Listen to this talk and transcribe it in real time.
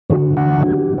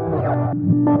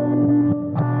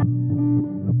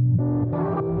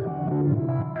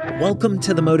Welcome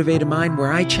to The Motivated Mind,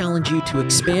 where I challenge you to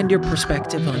expand your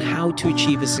perspective on how to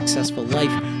achieve a successful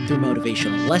life through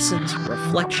motivational lessons,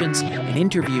 reflections, and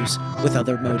interviews with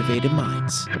other motivated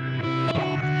minds.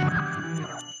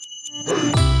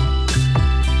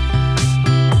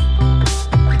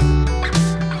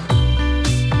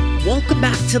 Welcome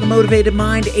back to The Motivated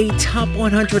Mind, a top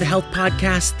 100 health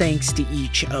podcast thanks to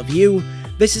each of you.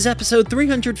 This is episode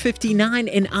 359,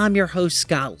 and I'm your host,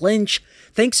 Scott Lynch.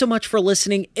 Thanks so much for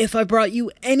listening. If I brought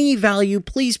you any value,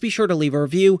 please be sure to leave a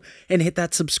review and hit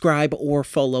that subscribe or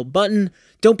follow button.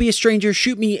 Don't be a stranger.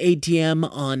 Shoot me a DM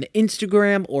on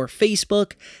Instagram or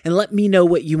Facebook and let me know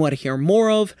what you want to hear more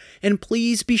of. And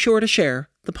please be sure to share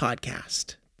the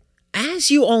podcast.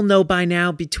 As you all know by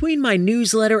now, between my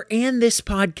newsletter and this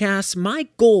podcast, my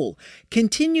goal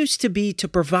continues to be to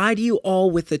provide you all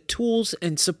with the tools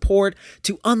and support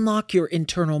to unlock your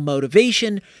internal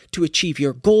motivation, to achieve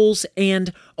your goals,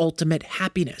 and ultimate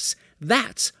happiness.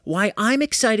 That's why I'm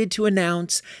excited to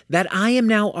announce that I am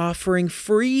now offering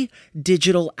free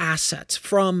digital assets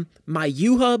from my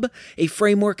UHub, a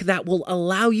framework that will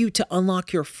allow you to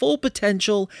unlock your full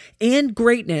potential and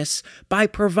greatness by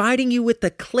providing you with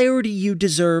the clarity you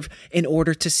deserve in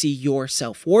order to see your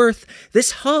self-worth.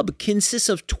 This hub consists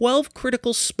of 12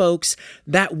 critical spokes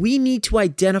that we need to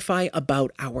identify about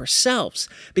ourselves,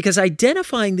 because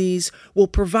identifying these will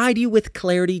provide you with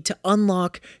clarity to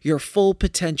unlock your full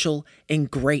potential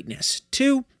and greatness.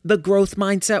 2, the growth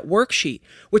mindset worksheet,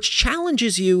 which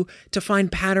challenges you to find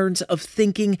patterns of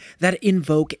thinking that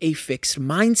invoke a fixed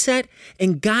mindset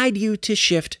and guide you to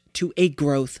shift to a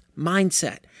growth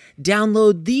mindset.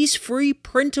 Download these free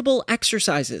printable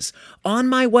exercises on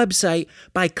my website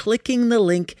by clicking the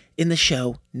link in the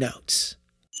show notes.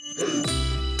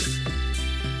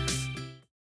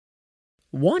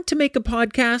 Want to make a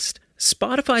podcast?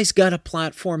 Spotify's got a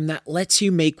platform that lets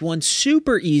you make one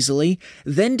super easily,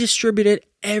 then distribute it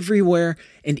everywhere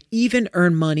and even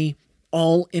earn money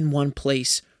all in one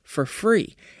place for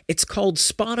free. It's called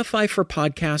Spotify for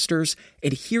Podcasters,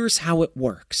 and here's how it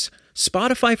works.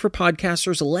 Spotify for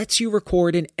Podcasters lets you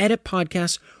record and edit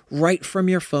podcasts right from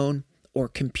your phone or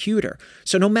computer.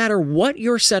 So no matter what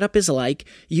your setup is like,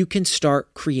 you can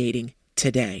start creating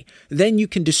today. Then you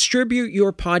can distribute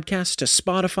your podcast to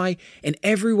Spotify and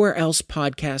everywhere else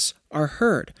podcasts are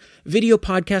heard. Video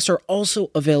podcasts are also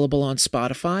available on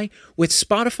Spotify. With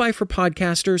Spotify for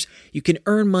Podcasters, you can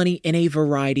earn money in a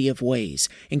variety of ways,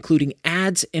 including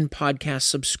ads and podcast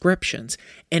subscriptions.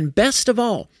 And best of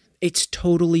all, it's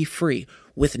totally free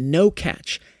with no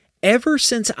catch. Ever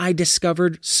since I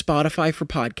discovered Spotify for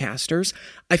Podcasters,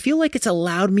 I feel like it's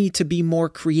allowed me to be more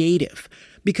creative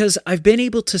because I've been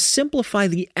able to simplify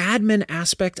the admin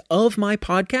aspect of my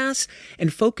podcast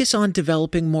and focus on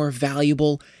developing more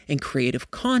valuable and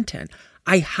creative content.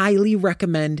 I highly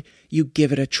recommend you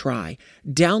give it a try.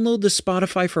 Download the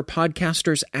Spotify for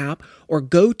Podcasters app or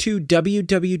go to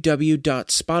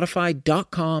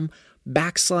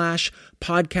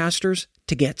www.spotify.com/podcasters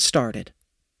to get started.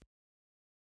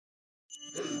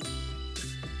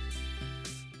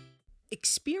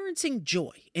 Experiencing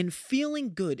joy and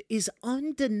feeling good is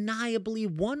undeniably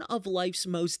one of life's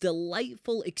most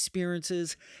delightful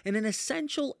experiences and an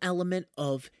essential element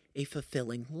of a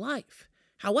fulfilling life.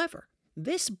 However,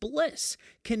 this bliss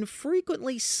can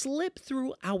frequently slip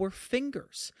through our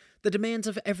fingers. The demands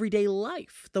of everyday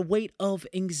life, the weight of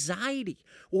anxiety,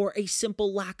 or a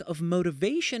simple lack of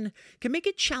motivation can make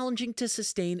it challenging to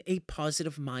sustain a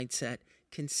positive mindset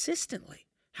consistently.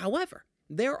 However,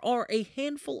 there are a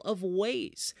handful of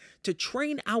ways to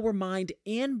train our mind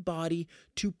and body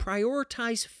to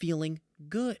prioritize feeling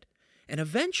good. And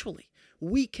eventually,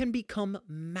 we can become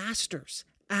masters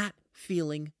at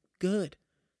feeling good.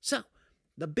 So,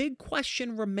 the big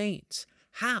question remains,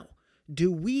 how do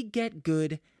we get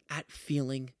good at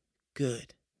feeling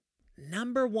good?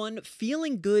 Number 1,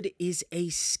 feeling good is a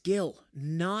skill,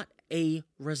 not a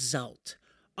result.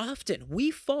 Often,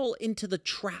 we fall into the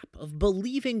trap of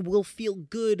believing we'll feel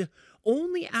good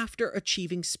only after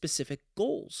achieving specific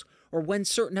goals or when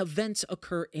certain events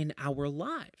occur in our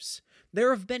lives.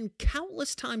 There have been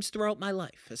countless times throughout my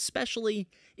life, especially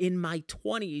in my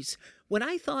 20s, when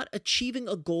I thought achieving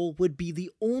a goal would be the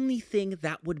only thing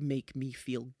that would make me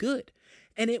feel good.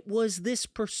 And it was this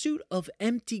pursuit of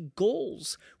empty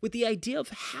goals with the idea of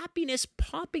happiness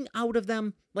popping out of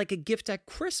them like a gift at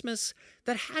Christmas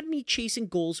that had me chasing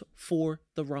goals for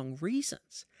the wrong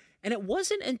reasons. And it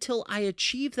wasn't until I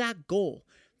achieved that goal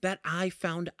that I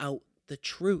found out the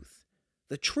truth.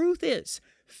 The truth is,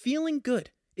 feeling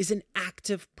good is an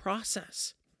active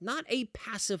process. not a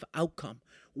passive outcome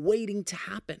waiting to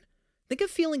happen. Think of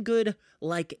feeling good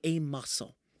like a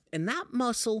muscle, and that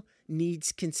muscle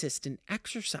needs consistent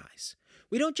exercise.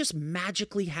 We don't just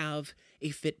magically have a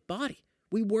fit body.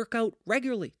 We work out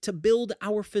regularly to build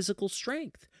our physical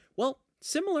strength. Well,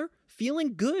 similar,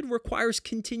 feeling good requires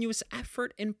continuous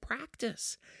effort and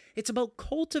practice. It's about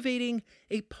cultivating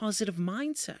a positive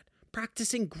mindset,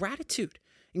 practicing gratitude,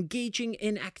 engaging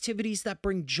in activities that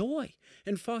bring joy,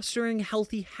 and fostering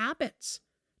healthy habits.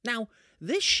 Now,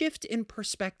 this shift in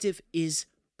perspective is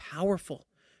powerful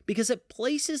because it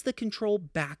places the control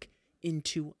back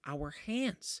into our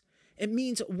hands. It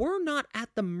means we're not at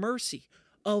the mercy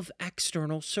of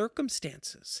external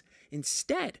circumstances.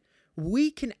 Instead,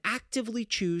 we can actively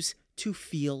choose to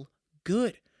feel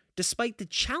good, despite the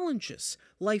challenges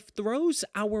life throws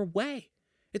our way.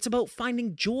 It's about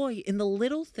finding joy in the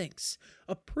little things,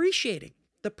 appreciating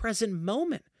the present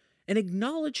moment, and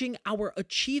acknowledging our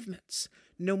achievements,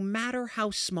 no matter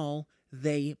how small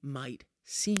they might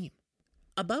seem.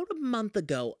 About a month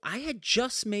ago, I had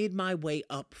just made my way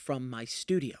up from my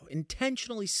studio,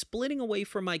 intentionally splitting away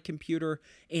from my computer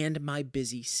and my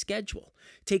busy schedule,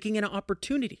 taking an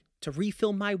opportunity to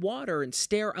refill my water and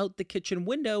stare out the kitchen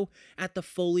window at the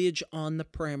foliage on the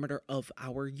perimeter of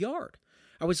our yard.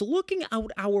 I was looking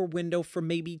out our window for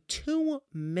maybe 2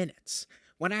 minutes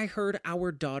when I heard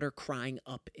our daughter crying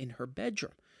up in her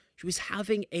bedroom. She was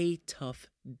having a tough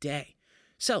day.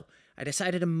 So I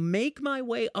decided to make my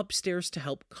way upstairs to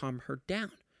help calm her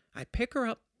down. I pick her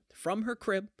up from her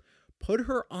crib, put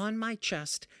her on my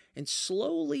chest, and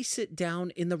slowly sit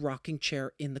down in the rocking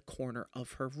chair in the corner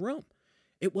of her room.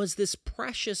 It was this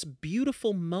precious,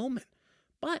 beautiful moment,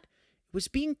 but it was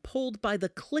being pulled by the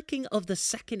clicking of the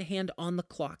second hand on the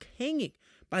clock hanging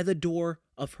by the door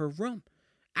of her room,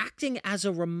 acting as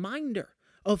a reminder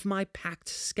of my packed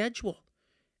schedule.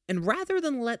 And rather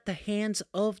than let the hands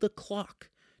of the clock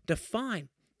define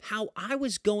how I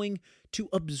was going to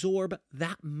absorb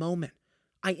that moment,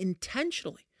 I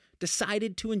intentionally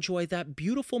decided to enjoy that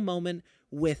beautiful moment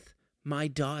with my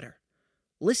daughter,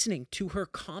 listening to her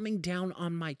calming down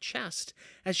on my chest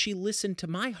as she listened to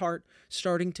my heart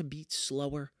starting to beat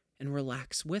slower and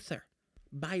relax with her.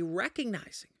 By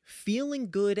recognizing feeling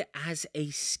good as a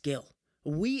skill,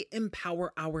 we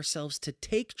empower ourselves to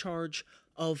take charge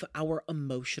of our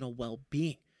emotional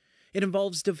well-being. It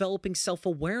involves developing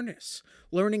self-awareness,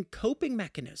 learning coping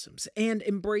mechanisms, and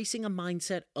embracing a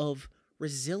mindset of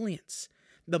resilience.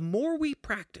 The more we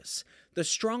practice, the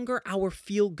stronger our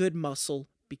feel-good muscle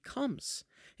becomes,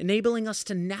 enabling us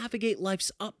to navigate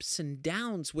life's ups and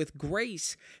downs with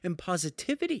grace and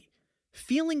positivity.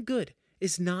 Feeling good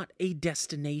is not a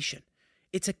destination.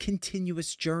 It's a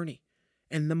continuous journey.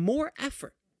 And the more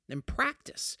effort and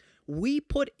practice we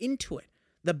put into it,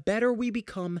 the better we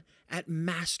become at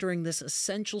mastering this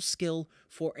essential skill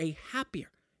for a happier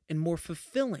and more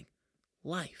fulfilling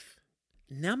life.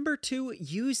 Number 2,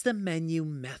 use the menu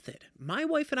method. My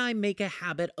wife and I make a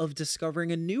habit of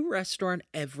discovering a new restaurant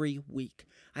every week.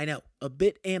 I know, a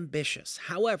bit ambitious.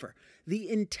 However, the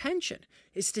intention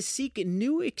is to seek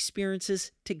new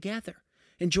experiences together,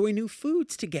 enjoy new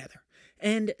foods together,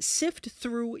 and sift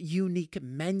through unique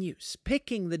menus,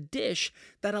 picking the dish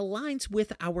that aligns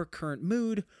with our current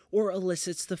mood or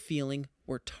elicits the feeling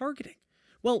we're targeting.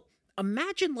 Well,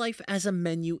 imagine life as a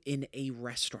menu in a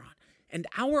restaurant, and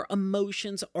our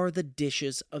emotions are the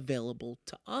dishes available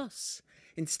to us.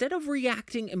 Instead of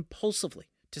reacting impulsively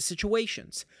to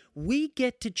situations, we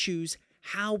get to choose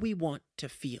how we want to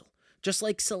feel, just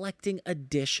like selecting a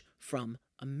dish from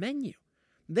a menu.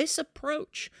 This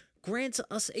approach grants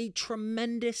us a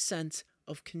tremendous sense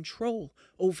of control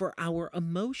over our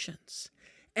emotions,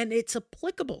 and it's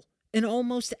applicable in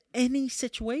almost any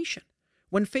situation.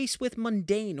 When faced with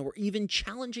mundane or even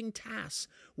challenging tasks,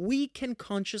 we can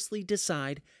consciously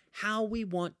decide how we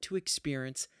want to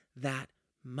experience that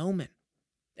moment.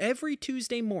 Every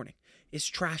Tuesday morning is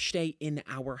trash day in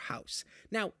our house.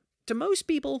 Now, to most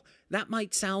people, that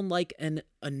might sound like an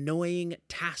annoying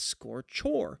task or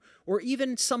chore, or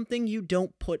even something you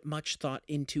don't put much thought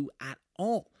into at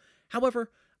all.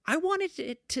 However, I wanted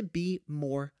it to be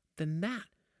more than that.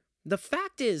 The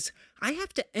fact is, I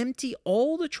have to empty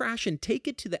all the trash and take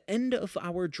it to the end of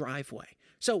our driveway.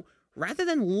 So rather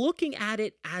than looking at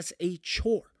it as a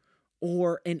chore,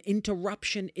 or an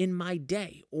interruption in my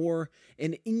day, or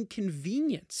an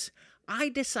inconvenience, I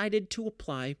decided to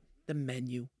apply the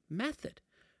menu method.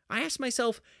 I asked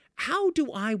myself, how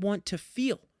do I want to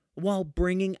feel while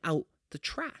bringing out the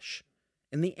trash?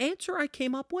 And the answer I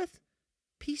came up with?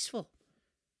 Peaceful.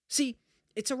 See,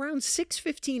 it's around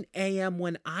 6:15 a.m.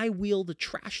 when I wheel the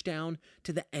trash down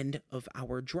to the end of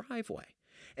our driveway.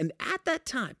 And at that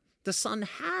time, the sun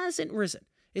hasn't risen.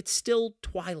 It's still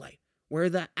twilight, where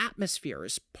the atmosphere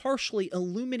is partially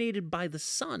illuminated by the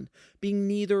sun, being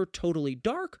neither totally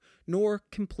dark nor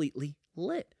completely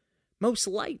lit. Most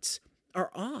lights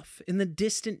are off in the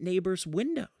distant neighbors'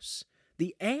 windows.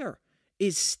 The air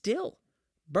is still.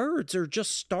 Birds are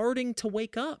just starting to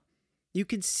wake up. You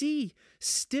can see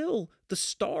still the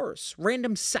stars,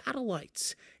 random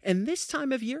satellites, and this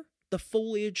time of year, the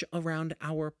foliage around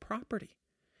our property.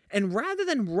 And rather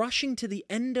than rushing to the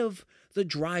end of the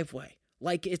driveway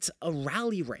like it's a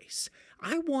rally race,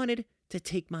 I wanted to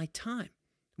take my time,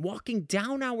 walking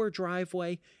down our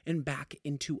driveway and back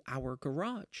into our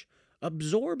garage,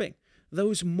 absorbing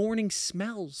those morning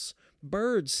smells,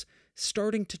 birds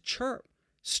starting to chirp,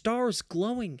 stars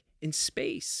glowing in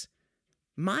space.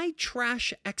 My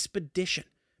trash expedition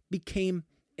became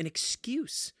an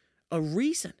excuse, a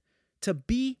reason to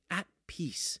be at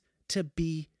peace, to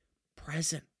be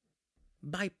present.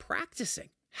 By practicing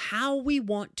how we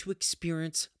want to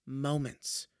experience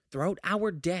moments throughout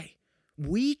our day,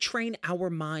 we train our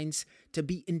minds to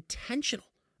be intentional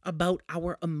about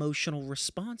our emotional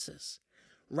responses.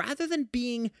 Rather than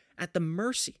being at the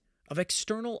mercy of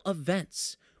external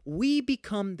events, we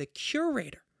become the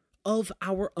curator of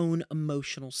our own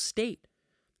emotional state.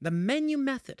 The menu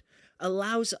method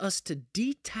allows us to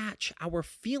detach our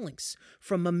feelings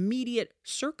from immediate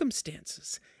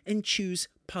circumstances and choose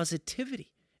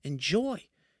positivity and joy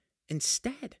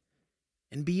instead.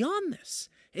 And beyond this,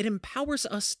 it empowers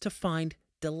us to find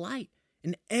delight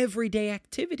in everyday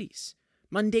activities.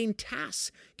 Mundane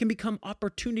tasks can become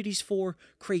opportunities for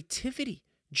creativity,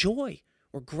 joy,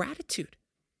 or gratitude.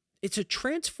 It's a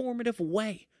transformative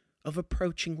way of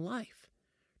approaching life,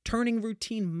 turning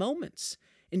routine moments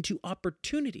into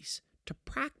opportunities to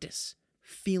practice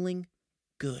feeling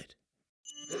good.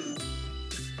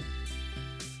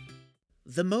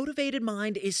 The Motivated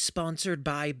Mind is sponsored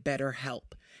by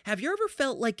BetterHelp. Have you ever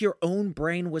felt like your own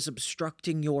brain was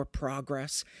obstructing your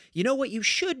progress? You know what you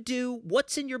should do,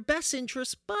 what's in your best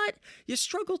interest, but you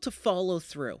struggle to follow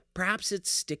through. Perhaps it's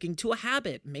sticking to a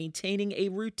habit, maintaining a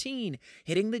routine,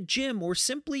 hitting the gym, or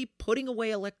simply putting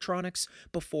away electronics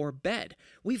before bed.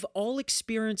 We've all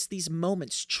experienced these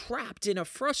moments trapped in a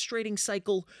frustrating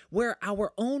cycle where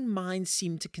our own minds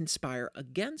seem to conspire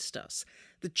against us.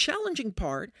 The challenging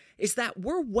part is that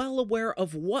we're well aware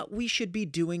of what we should be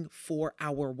doing for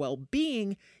our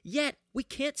well-being, yet we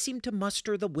can't seem to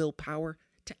muster the willpower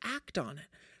to act on it.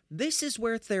 This is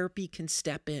where therapy can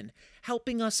step in,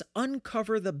 helping us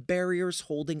uncover the barriers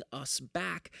holding us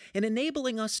back and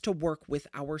enabling us to work with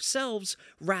ourselves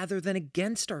rather than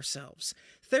against ourselves.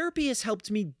 Therapy has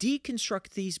helped me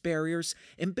deconstruct these barriers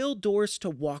and build doors to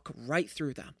walk right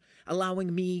through them,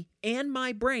 allowing me and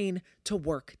my brain to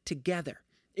work together.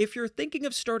 If you're thinking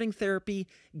of starting therapy,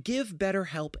 give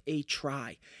BetterHelp a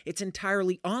try. It's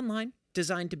entirely online,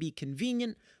 designed to be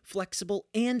convenient, flexible,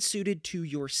 and suited to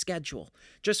your schedule.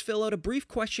 Just fill out a brief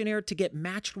questionnaire to get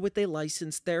matched with a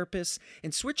licensed therapist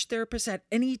and switch therapists at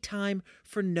any time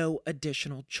for no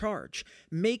additional charge.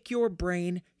 Make your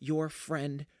brain your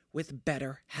friend with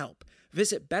BetterHelp.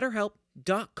 Visit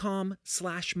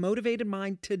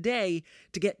BetterHelp.com/motivatedmind today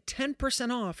to get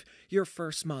 10% off your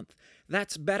first month.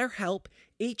 That's BetterHelp,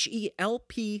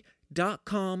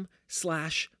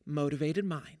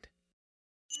 HELP.com/motivatedmind.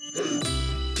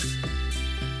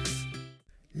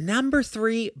 Number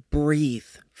 3, breathe.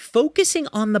 Focusing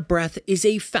on the breath is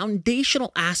a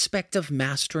foundational aspect of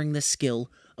mastering the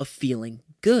skill of feeling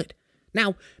good.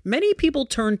 Now, many people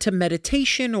turn to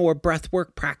meditation or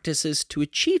breathwork practices to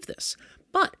achieve this,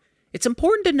 but it's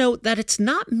important to note that it's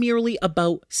not merely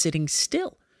about sitting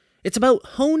still. It's about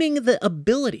honing the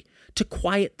ability to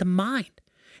quiet the mind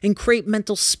and create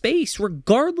mental space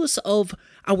regardless of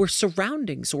our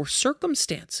surroundings or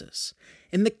circumstances.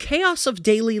 In the chaos of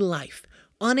daily life,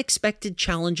 unexpected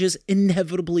challenges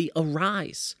inevitably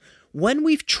arise. When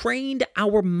we've trained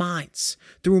our minds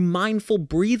through mindful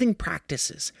breathing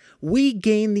practices, we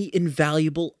gain the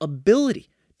invaluable ability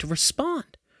to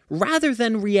respond rather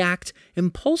than react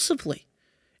impulsively.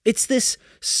 It's this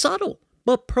subtle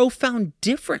but profound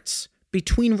difference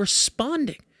between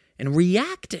responding and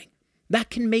reacting that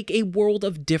can make a world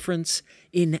of difference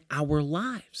in our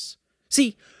lives.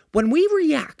 See, when we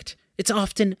react, it's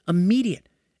often immediate,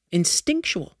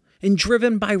 instinctual, and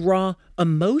driven by raw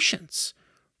emotions.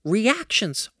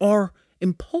 Reactions are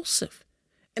impulsive,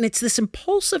 and it's this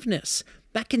impulsiveness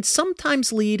that can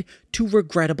sometimes lead to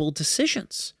regrettable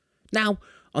decisions. Now,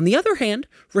 on the other hand,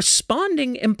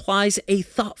 responding implies a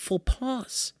thoughtful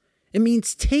pause. It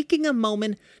means taking a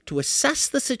moment to assess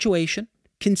the situation,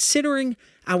 considering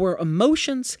our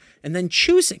emotions, and then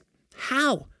choosing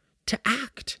how to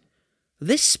act.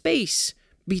 This space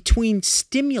between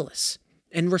stimulus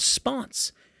and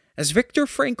response, as Viktor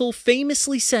Frankl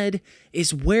famously said,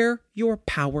 is where your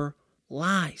power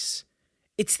lies.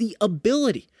 It's the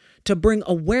ability to bring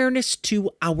awareness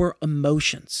to our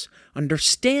emotions,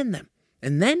 understand them,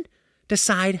 and then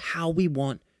decide how we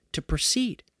want to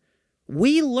proceed.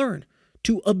 We learn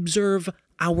to observe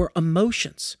our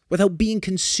emotions without being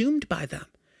consumed by them.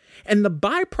 And the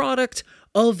byproduct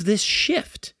of this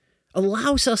shift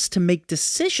allows us to make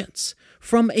decisions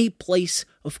from a place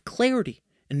of clarity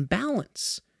and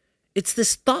balance. It's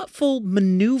this thoughtful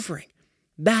maneuvering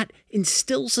that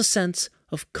instills a sense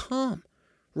of calm,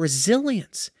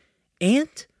 resilience,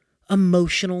 and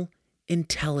emotional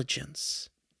intelligence.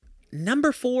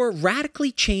 Number 4,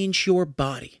 radically change your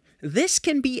body. This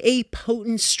can be a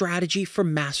potent strategy for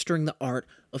mastering the art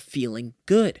of feeling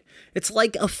good. It's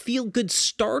like a feel-good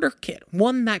starter kit,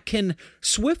 one that can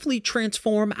swiftly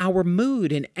transform our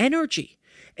mood and energy.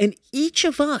 And each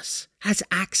of us has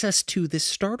access to this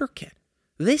starter kit.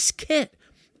 This kit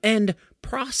and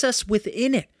process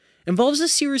within it involves a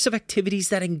series of activities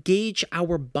that engage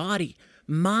our body,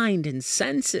 mind, and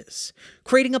senses,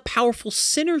 creating a powerful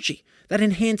synergy that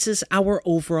enhances our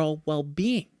overall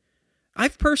well-being.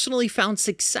 I've personally found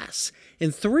success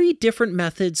in 3 different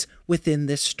methods within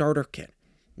this starter kit.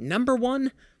 Number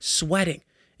 1, sweating.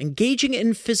 Engaging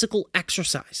in physical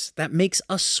exercise that makes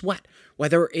us sweat,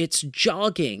 whether it's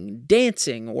jogging,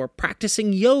 dancing, or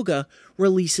practicing yoga,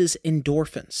 releases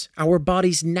endorphins, our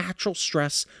body's natural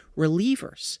stress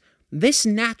relievers. This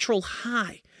natural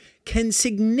high can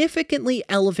significantly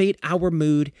elevate our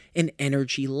mood and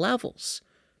energy levels.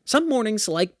 Some mornings,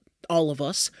 like all of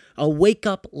us, I'll wake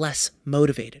up less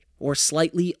motivated or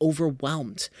slightly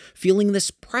overwhelmed, feeling this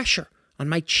pressure on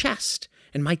my chest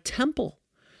and my temple,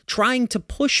 trying to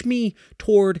push me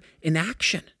toward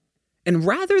inaction. And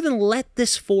rather than let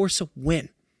this force win,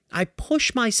 I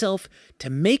push myself to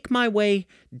make my way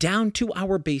down to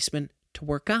our basement to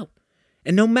work out.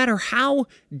 And no matter how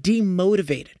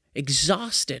demotivated,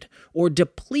 exhausted, or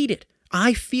depleted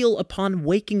I feel upon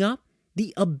waking up,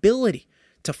 the ability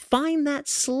to find that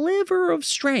sliver of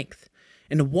strength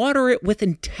and water it with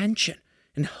intention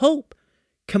and hope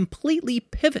completely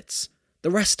pivots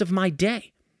the rest of my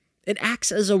day. It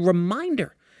acts as a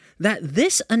reminder that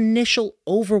this initial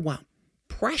overwhelm,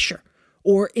 pressure,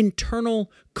 or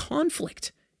internal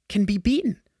conflict can be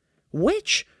beaten,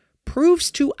 which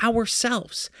proves to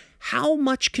ourselves how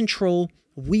much control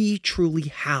we truly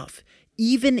have,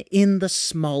 even in the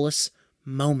smallest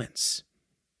moments.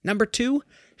 Number 2,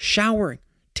 showering.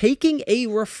 Taking a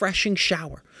refreshing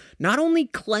shower not only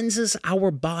cleanses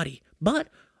our body, but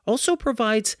also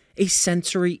provides a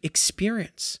sensory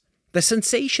experience. The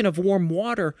sensation of warm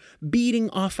water beating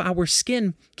off our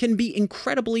skin can be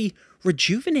incredibly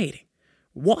rejuvenating,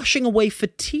 washing away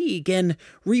fatigue and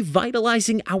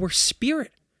revitalizing our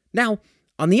spirit. Now,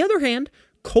 on the other hand,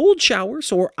 cold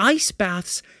showers or ice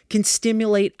baths can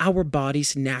stimulate our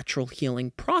body's natural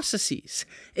healing processes.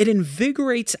 It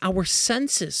invigorates our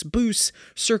senses, boosts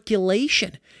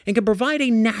circulation, and can provide a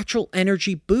natural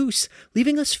energy boost,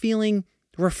 leaving us feeling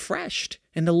refreshed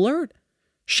and alert.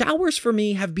 Showers for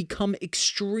me have become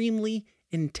extremely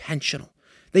intentional.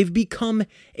 They've become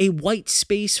a white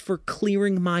space for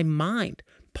clearing my mind,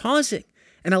 pausing,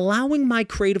 and allowing my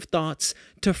creative thoughts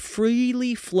to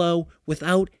freely flow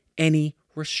without any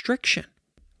restriction.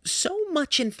 So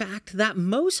much, in fact, that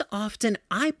most often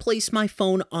I place my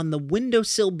phone on the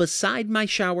windowsill beside my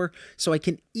shower so I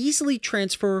can easily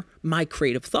transfer my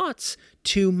creative thoughts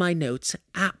to my Notes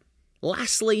app.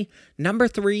 Lastly, number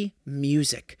 3,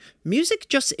 music. Music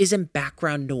just isn't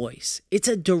background noise. It's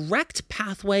a direct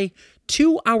pathway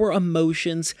to our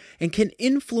emotions and can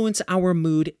influence our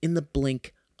mood in the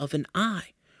blink of an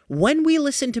eye. When we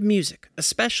listen to music,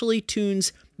 especially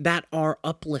tunes that are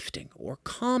uplifting or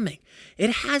calming, it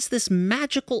has this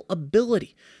magical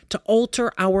ability to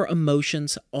alter our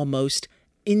emotions almost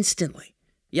instantly.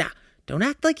 Yeah, don't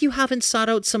act like you haven't sought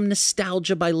out some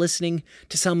nostalgia by listening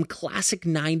to some classic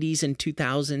 90s and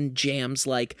 2000 jams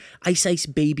like Ice Ice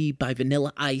Baby by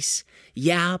Vanilla Ice,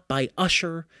 Yeah by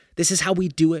Usher, This Is How We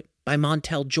Do It by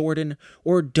Montel Jordan,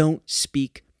 or Don't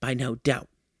Speak by No Doubt.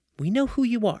 We know who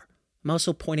you are. I'm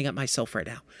also pointing at myself right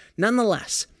now.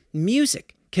 Nonetheless,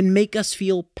 music can make us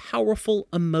feel powerful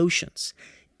emotions,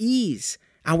 ease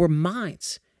our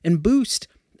minds, and boost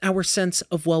our sense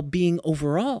of well-being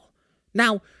overall.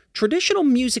 Now, traditional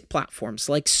music platforms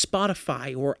like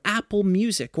Spotify or Apple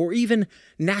Music, or even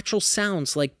natural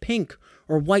sounds like Pink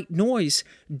or white noise,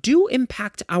 do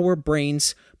impact our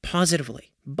brains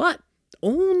positively, but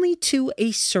only to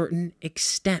a certain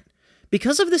extent.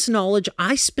 Because of this knowledge,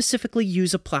 I specifically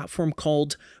use a platform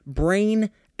called Brain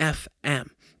FM.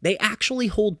 They actually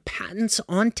hold patents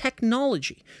on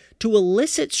technology to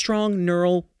elicit strong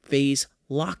neural phase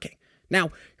locking.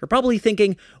 Now, you're probably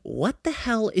thinking, what the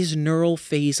hell is neural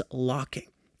phase locking?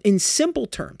 In simple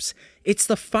terms, it's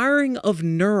the firing of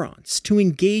neurons to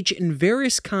engage in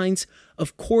various kinds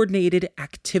of coordinated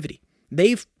activity.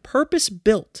 They've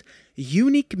purpose-built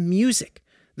unique music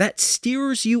that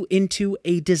steers you into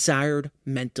a desired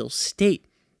mental state.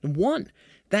 One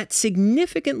that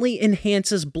significantly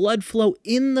enhances blood flow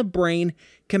in the brain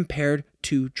compared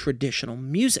to traditional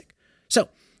music. So,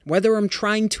 whether I'm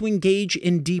trying to engage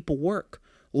in deep work,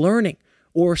 learning,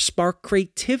 or spark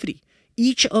creativity,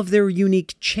 each of their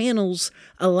unique channels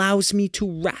allows me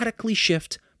to radically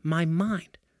shift my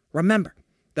mind. Remember,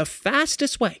 the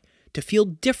fastest way to feel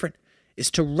different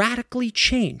is to radically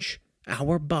change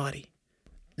our body.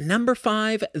 Number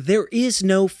 5, there is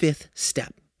no fifth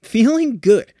step. Feeling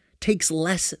good takes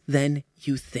less than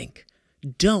you think.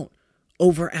 Don't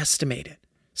overestimate it.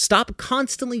 Stop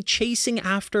constantly chasing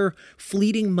after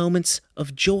fleeting moments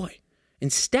of joy.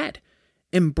 Instead,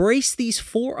 embrace these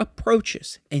 4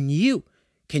 approaches, and you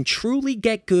can truly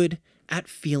get good at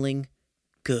feeling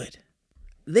good.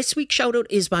 This week's shoutout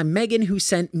is by Megan, who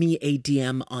sent me a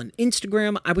DM on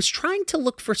Instagram. I was trying to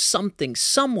look for something,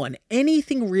 someone,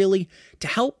 anything really to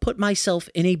help put myself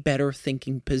in a better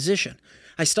thinking position.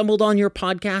 I stumbled on your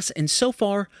podcast, and so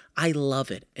far, I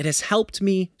love it. It has helped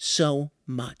me so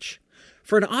much.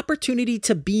 For an opportunity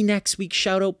to be next week's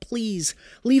shoutout, please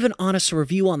leave an honest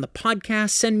review on the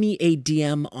podcast, send me a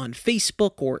DM on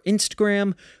Facebook or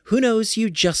Instagram. Who knows,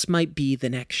 you just might be the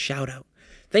next shoutout.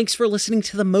 Thanks for listening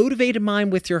to The Motivated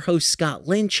Mind with your host, Scott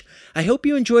Lynch. I hope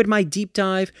you enjoyed my deep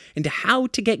dive into how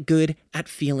to get good at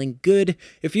feeling good.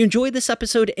 If you enjoyed this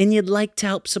episode and you'd like to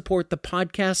help support the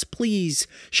podcast, please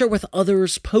share with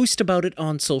others, post about it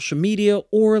on social media,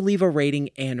 or leave a rating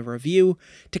and review.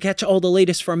 To catch all the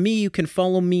latest from me, you can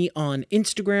follow me on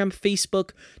Instagram,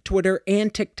 Facebook, Twitter,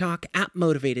 and TikTok at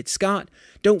Motivated Scott.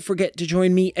 Don't forget to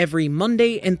join me every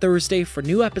Monday and Thursday for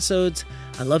new episodes.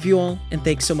 I love you all, and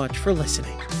thanks so much for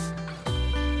listening.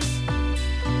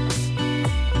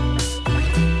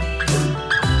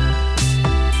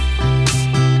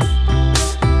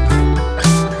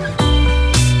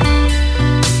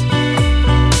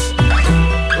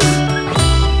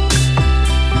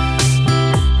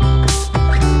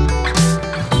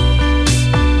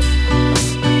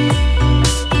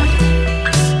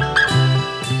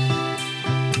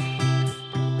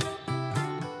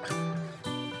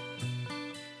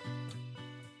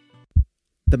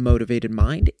 The Motivated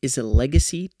Mind is a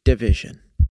legacy division.